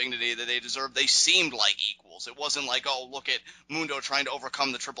treated with the dignity that they deserved. They seemed like equals. It wasn't like, oh, look at Mundo trying to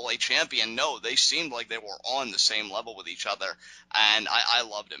overcome the AAA champion. No, they seemed like they were on the same level with each other. And I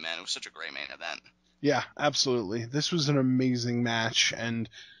loved it, man. It was such a great main event. Yeah, absolutely. This was an amazing match. And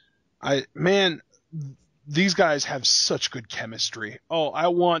these guys have such good chemistry. Oh, I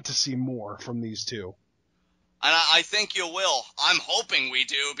want to see more from these two. And I think you will. I'm hoping we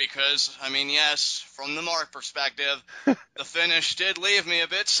do because, yes, from the Mark perspective, the finish did leave me a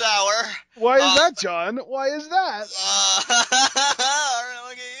bit sour. Why is that, John? Why is that?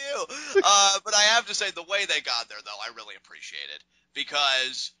 Look at you. But I have to say, the way they got there, though, I really appreciated.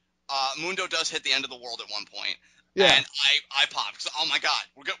 Because Mundo does hit the end of the world at one point. Yeah. And I popped. Because, oh, my God,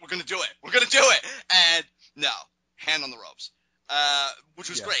 we're going to do it. We're going to do it. And no, hand on the ropes. Which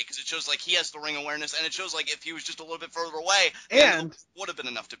was great because it shows like he has the ring awareness, and it shows like if he was just a little bit further away, and would have been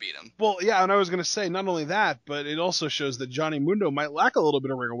enough to beat him. Well, yeah, and I was going to say not only that, but it also shows that Johnny Mundo might lack a little bit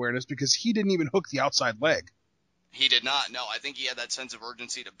of ring awareness because he didn't even hook the outside leg. He did not. No, I think he had that sense of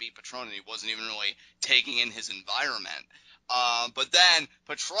urgency to beat Patron, and he wasn't even really taking in his environment. But then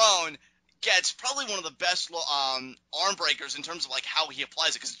Patron gets probably one of the best arm breakers in terms of like how he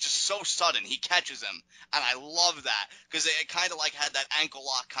applies it because it's just so sudden. He catches him, and I love that because it kind of like had that ankle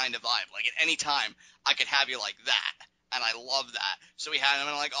lock kind of vibe. Like at any time, I could have you like that, and I love that. So he had him, and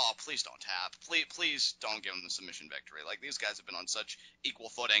I'm like, oh, please don't tap. Please don't give him the submission victory. Like, these guys have been on such equal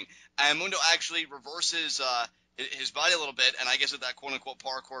footing. And Mundo actually reverses his body a little bit, and I guess with that quote-unquote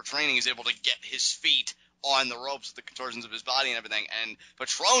parkour training, he's able to get his feet on the ropes with the contortions of his body and everything. And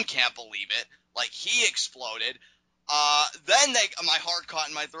Patron can't believe it. Like, he exploded. Then my heart caught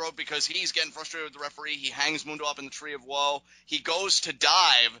in my throat because he's getting frustrated with the referee. He hangs Mundo up in the Tree of Woe. He goes to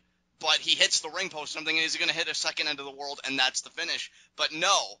dive, but he hits the ring post or something, and he's going to hit a second end of the world, and that's the finish. But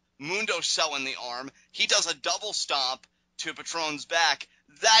no, Mundo's selling the arm. He does a double stomp to Patron's back.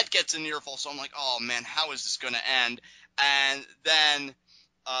 That gets a near fall, so I'm like, oh, man, how is this going to end? And then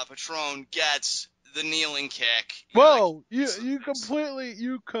Patron gets the kneeling kick. Whoa, you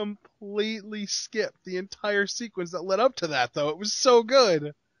completely skipped the entire sequence that led up to that, though. It was so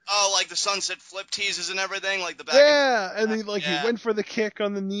good. Oh, like the sunset flip teases and everything, like the back. Yeah, and he went for the kick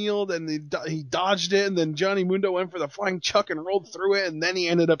on the kneel, and he dodged it, and then Johnny Mundo went for the flying chuck and rolled through it, and then he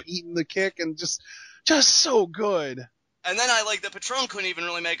ended up eating the kick, and just so good. And then I like that Patron couldn't even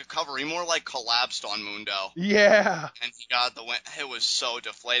really make a cover. He more like collapsed on Mundo. Yeah. And he got the win. It was so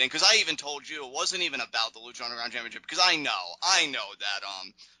deflating. Because I even told you it wasn't even about the Lucha Underground Championship. Because I know that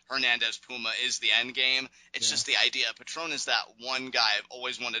Hernandez Puma is the end game. It's just the idea. Patron is that one guy I've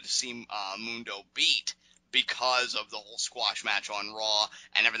always wanted to see Mundo beat because of the whole squash match on Raw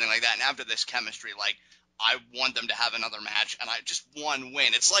and everything like that. And after this chemistry, like, I want them to have another match, and I just one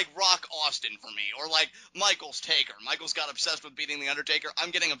win. It's like Rock Austin for me, or like Michael's Taker. Michael's got obsessed with beating The Undertaker. I'm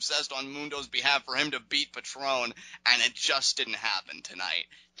getting obsessed on Mundo's behalf for him to beat Patron, and it just didn't happen tonight.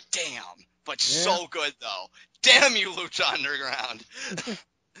 Damn. But so good, though. Damn you, Lucha Underground.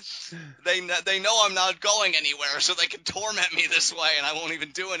 They know I'm not going anywhere, so they can torment me this way, and I won't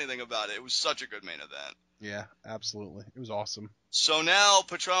even do anything about it. It was such a good main event. Yeah, absolutely. It was awesome. So now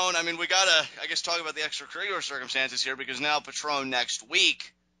Patron, I mean, we gotta, I guess, talk about the extracurricular circumstances here, because now Patron next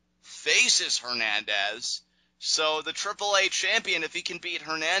week faces Hernandez. So the AAA champion, if he can beat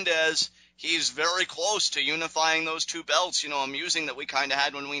Hernandez, he's very close to unifying those two belts. You know, amusing that we kind of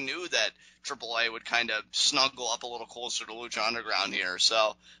had when we knew that AAA would kind of snuggle up a little closer to Lucha Underground here.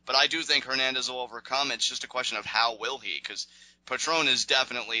 So, but I do think Hernandez will overcome. It's just a question of how will he, because Patron is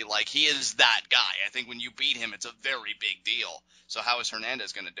definitely, like, he is that guy. I think when you beat him, it's a very big deal. So how is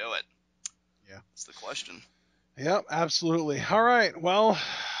Hernandez going to do it? Yeah. That's the question. Yep, absolutely. All right, well,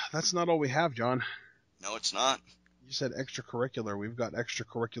 that's not all we have, John. No, it's not. You said extracurricular. We've got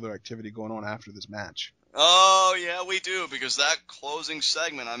extracurricular activity going on after this match. Oh, yeah, we do, because that closing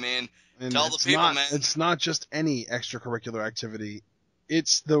segment, I mean, and tell the people, man. It's not just any extracurricular activity.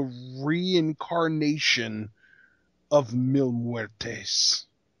 It's the reincarnation of Mil Muertes.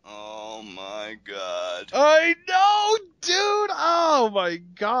 Oh, my God. I know, dude! Oh, my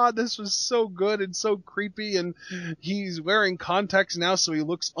God, this was so good and so creepy, and he's wearing contacts now, so he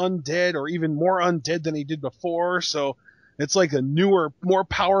looks undead, or even more undead than he did before, so it's like a newer, more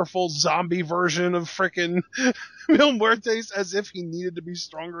powerful zombie version of frickin' Mil Muertes, as if he needed to be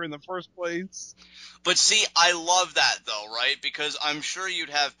stronger in the first place. But see, I love that, though, right? Because I'm sure you'd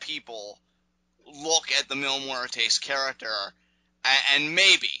have people look at the Mil Muertes character, and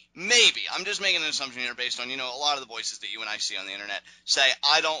maybe, I'm just making an assumption here based on, you know, a lot of the voices that you and I see on the internet say,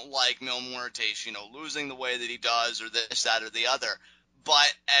 I don't like Mil Muertes, you know, losing the way that he does, or this, that, or the other.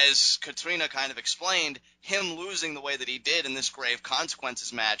 But as Katrina kind of explained, him losing the way that he did in this Grave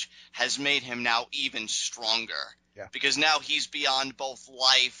Consequences match has made him now even stronger. Yeah. Because now he's beyond both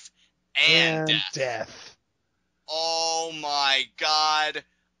life and death. Oh my God.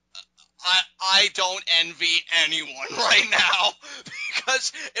 I don't envy anyone right now,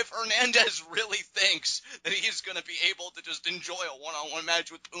 because if Hernandez really thinks that he's going to be able to just enjoy a one-on-one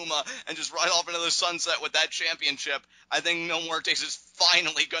match with Puma and just ride off into the sunset with that championship, I think Mil Muertes is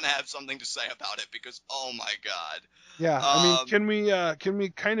finally going to have something to say about it, because oh my God. Yeah, I mean, can we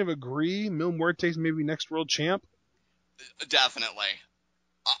kind of agree Mil Muertes maybe next world champ? Definitely.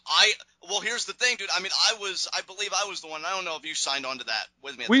 Well, here's the thing, dude. I mean, I believe I was the one. I don't know if you signed on to that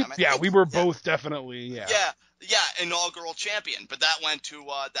with me at the time. We were both definitely, yeah. Yeah, inaugural champion. But that went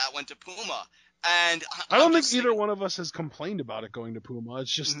to Puma. And I don't think either one of us has complained about it going to Puma.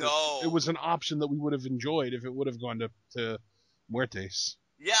 It's just it was an option that we would have enjoyed if it would have gone to Muertes.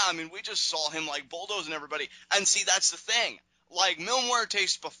 Yeah, I mean, we just saw him like bulldozing everybody. And see, that's the thing. Like, Mil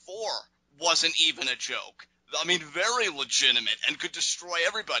Muertes before wasn't even a joke. I mean, very legitimate and could destroy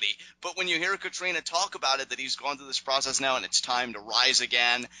everybody. But when you hear Katrina talk about it, that he's gone through this process now and it's time to rise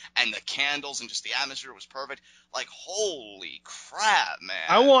again, and the candles and just the atmosphere was perfect, like, holy crap, man.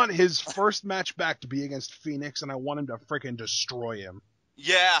 I want his first match back to be against Phoenix, and I want him to freaking destroy him.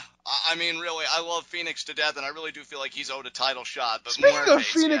 Yeah, I mean, really, I love Phoenix to death, and I really do feel like he's owed a title shot. But Speaking Muertes, of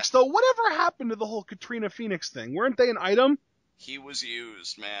Phoenix, though, whatever happened to the whole Katrina Phoenix thing? Weren't they an item? he was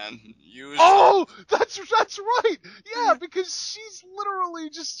used, man. Used. Oh, that's right. Yeah, because she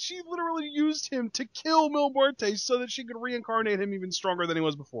literally used him to kill Mil Muertes so that she could reincarnate him even stronger than he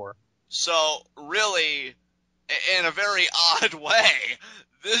was before. So, really, in a very odd way,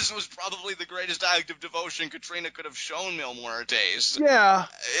 this was probably the greatest act of devotion Katrina could have shown Mil Muertes. Yeah.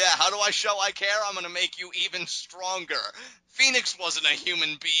 Yeah, how do I show I care? I'm gonna make you even stronger. Phoenix wasn't a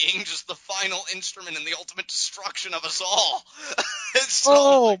human being, just the final instrument in the ultimate destruction of us all.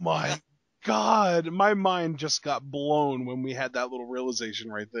 Oh my God, my mind just got blown when we had that little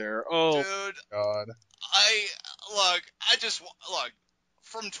realization right there. Oh, dude, God. Look,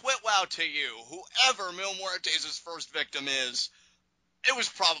 from TWitWoW to you, whoever Mil Muertes' first victim is, it was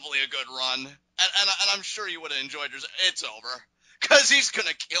probably a good run, and I'm sure you would have enjoyed yours. It's over. Because he's going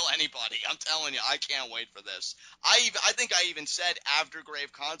to kill anybody. I'm telling you, I can't wait for this. I think I even said after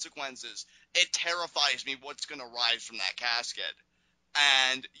Grave Consequences, it terrifies me what's going to rise from that casket.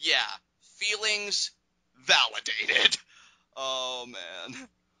 And, yeah, feelings validated. Oh, man.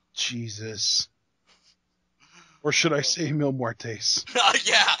 Jesus. Or should I say Mil Muertes?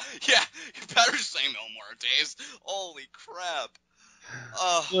 Yeah, you better say Mil Muertes. Holy crap.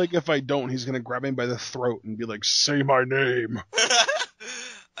 Like, if I don't, he's going to grab me by the throat and be like, say my name.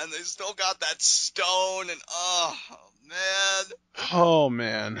 And they still got that stone, and oh, man. Oh,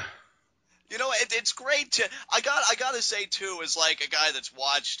 man. You know, it's great to, I gotta say, too, as like a guy that's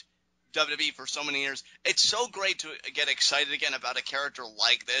watched WWE for so many years, it's so great to get excited again about a character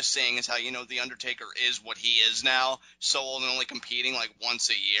like this, seeing as how, you know, The Undertaker is what he is now, so old and only competing like once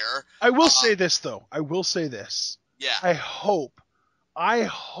a year. I will say this, though. I will say this. Yeah. I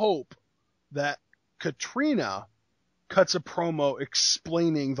hope that Katrina cuts a promo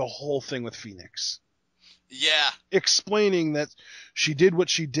explaining the whole thing with Phoenix. Yeah. Explaining that she did what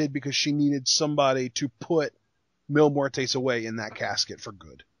she did because she needed somebody to put Mil Muertes away in that casket for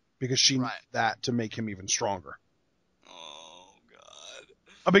good. Because she needed that to make him even stronger. Oh,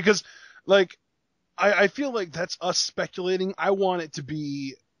 God. Because, like, I feel like that's us speculating. I want it to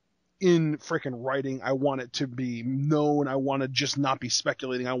be in freaking writing. I want it to be known. I want to just not be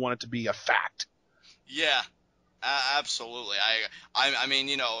speculating. I want it to be a fact. Yeah. Absolutely. I mean,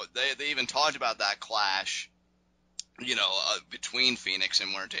 you know, they even talked about that clash, you know, between Phoenix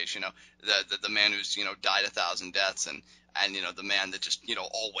and Muertes, you know, the man who's, you know, died 1,000 deaths and, you know, the man that just, you know,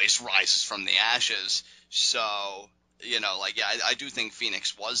 always rises from the ashes. So, you know, like, yeah, I do think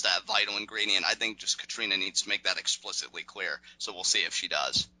Phoenix was that vital ingredient. I think just Katrina needs to make that explicitly clear. So we'll see if she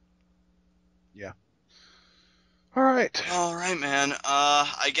does. Yeah. All right, man.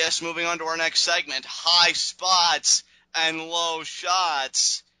 I guess moving on to our next segment, high spots and low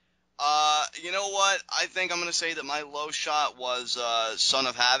shots. You know what? I think I'm going to say that my low shot was Son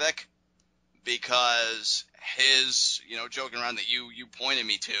of Havoc, because his, you know, joking around that you pointed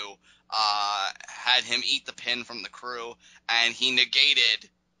me to, had him eat the pin from the crew, and he negated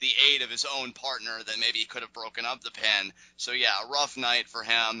the aid of his own partner that maybe he could have broken up the pin. So, yeah, a rough night for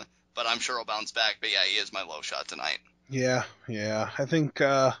him. But I'm sure he'll bounce back. But, yeah, he is my low shot tonight. Yeah. I think,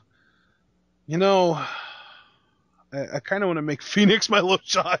 you know, I kind of want to make Phoenix my low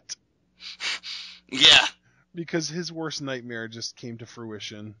shot. Yeah. Because his worst nightmare just came to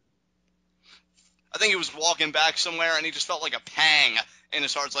fruition. I think he was walking back somewhere, and he just felt like a pang in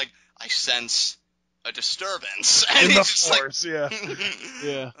his heart. It's like, I sense a disturbance. And in he's the just force, like,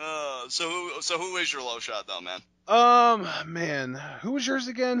 yeah. So who is your low shot, though, man? Man, who was yours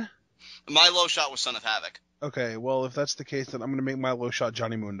again? My low shot was Son of Havoc. Okay, well, if that's the case, then I'm going to make my low shot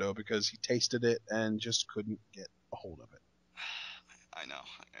Johnny Mundo, because he tasted it and just couldn't get a hold of it. I know.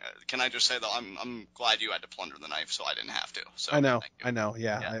 Can I just say, though, I'm glad you had to plunder the knife, so I didn't have to. So I know,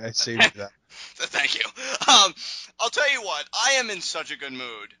 yeah. I saved you that. Thank you. I'll tell you what, I am in such a good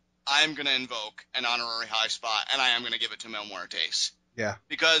mood. I am going to invoke an honorary high spot, and I am going to give it to Mil Muertes. Yeah.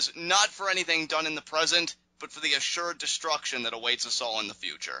 Because not for anything done in the present, but for the assured destruction that awaits us all in the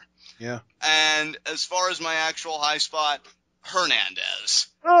future. Yeah. And as far as my actual high spot, Hernandez.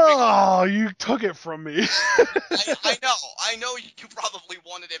 Oh, you took it from me. I know you probably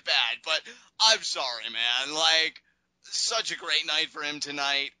wanted it bad, but I'm sorry, man. Like, such a great night for him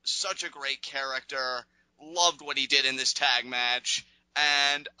tonight. Such a great character. Loved what he did in this tag match.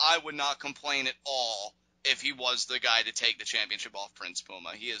 And I would not complain at all if he was the guy to take the championship off Prince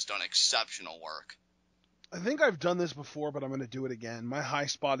Puma. He has done exceptional work. I think I've done this before, but I'm going to do it again. My high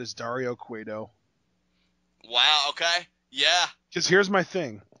spot is Dario Cueto. Wow, okay. Yeah. Because here's my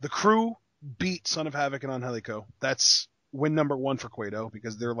thing. The crew beat Son of Havoc and Angelico. That's win number 1 for Cueto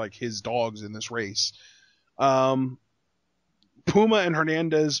because they're like his dogs in this race. Puma and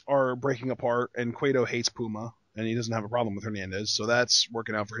Hernandez are breaking apart, and Cueto hates Puma, and he doesn't have a problem with Hernandez, so that's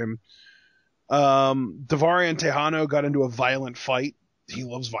working out for him. Daivari and Texano got into a violent fight. He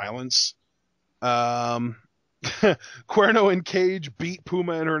loves violence. Cuerno and Cage beat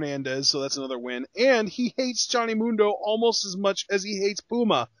Puma and Hernandez, so that's another win. And he hates Johnny Mundo almost as much as he hates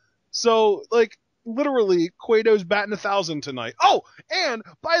Puma. So, like, literally, Cueto's batting 1,000 tonight. Oh, and,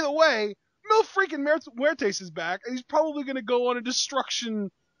 by the way, Mil freaking Muertes is back, and he's probably going to go on a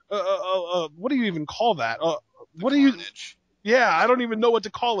destruction, what do you even call that? Carnage. Yeah, I don't even know what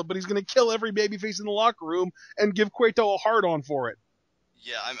to call it, but he's going to kill every babyface in the locker room and give Cueto a hard-on for it.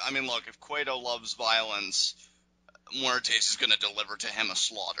 Yeah, I mean, look, if Cueto loves violence, Muertes is going to deliver to him a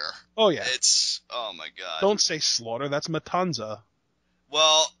slaughter. Oh, yeah. Oh my god. Don't say slaughter, that's matanza.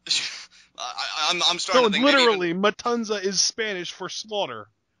 Well, I'm starting to think literally, matanza is Spanish for slaughter.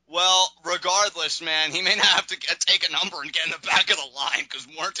 Well, regardless, man, he may not have to take a number and get in the back of the line, because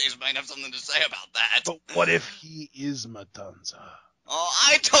Muertes might have something to say about that. But what if he is matanza? Oh,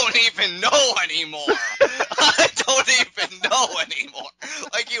 I don't even know anymore. I don't even know anymore.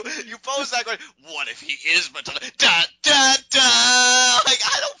 Like, you pose that question, what if he is Matanza? Da, da, da! Like,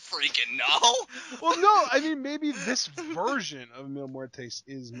 I don't freaking know. Well, no, I mean, maybe this version of Mil Muertes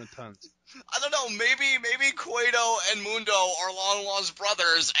is matanza. I don't know, maybe Cueto and Mundo are long-lost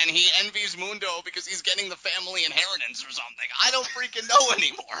brothers, and he envies Mundo because he's getting the family inheritance or something. I don't freaking know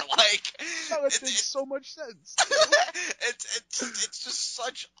anymore. Like, no, it makes so much sense. It's just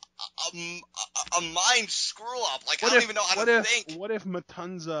such a mind screw-up. Like, I don't even know how to think. What if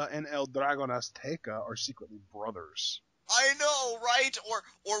Matanza and El Dragon Azteca are secretly brothers? I know, right?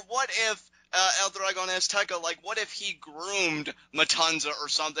 Or what if El Dragon Azteca, like, what if he groomed Matanza or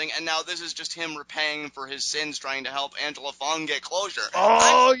something, and now this is just him repaying for his sins, trying to help Angela Fong get closure?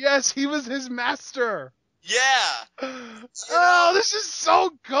 Oh, yes, he was his master. Yeah. Oh, this is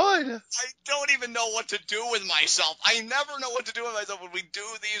so good. I don't even know what to do with myself. I never know what to do with myself when we do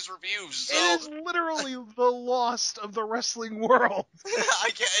these reviews. So. It is literally the Lost of the wrestling world.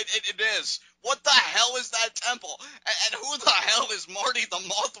 It is. What the hell is that temple? And who the hell is Marty the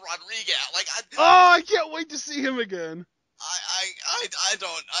Moth Rodriguez? Like, I can't wait to see him again. I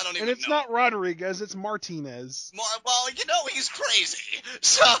don't even know. And it's not Rodriguez, it's Martinez. Well, he's crazy.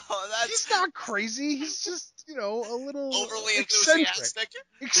 So that's... He's not crazy. He's just, a little... overly enthusiastic?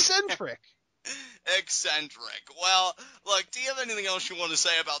 Eccentric. Eccentric. Well, look, do you have anything else you want to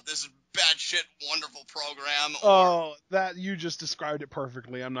say about this batshit wonderful program? Oh, that you just described it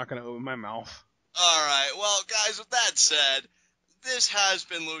perfectly. I'm not going to open my mouth. All right. Well, guys, with that said, this has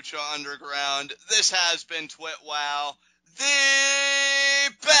been Lucha Underground. This has been TWitWoW.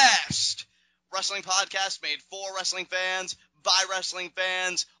 The best wrestling podcast made for wrestling fans, by wrestling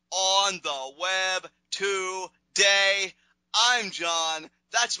fans, on the web today. I'm John.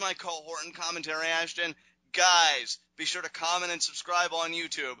 That's my cohort and commentary, Ashton. Guys, be sure to comment and subscribe on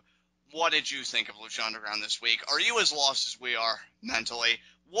YouTube. What did you think of Lucha Underground this week? Are you as lost as we are mentally?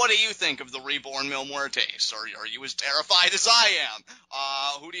 What do you think of the reborn Mil Muertes? Are you as terrified as I am?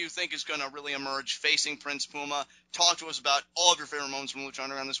 Who do you think is going to really emerge facing Prince Puma? Talk to us about all of your favorite moments from Lucha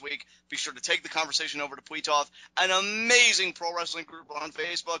Underground this week. Be sure to take the conversation over to Tweetoff, an amazing pro wrestling group on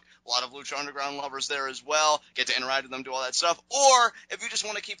Facebook. A lot of Lucha Underground lovers there as well. Get to interact with them, do all that stuff. Or if you just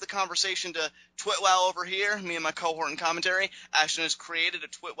want to keep the conversation to TwitWoW over here, me and my cohort and commentary, Ashton has created a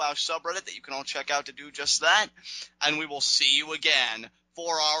TwitWoW subreddit that you can all check out to do just that. And we will see you again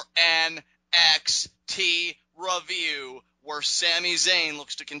for our NXT review, where Sami Zayn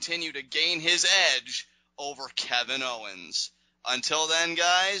looks to continue to gain his edge over Kevin Owens. Until then,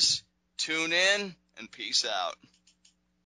 guys, tune in and peace out.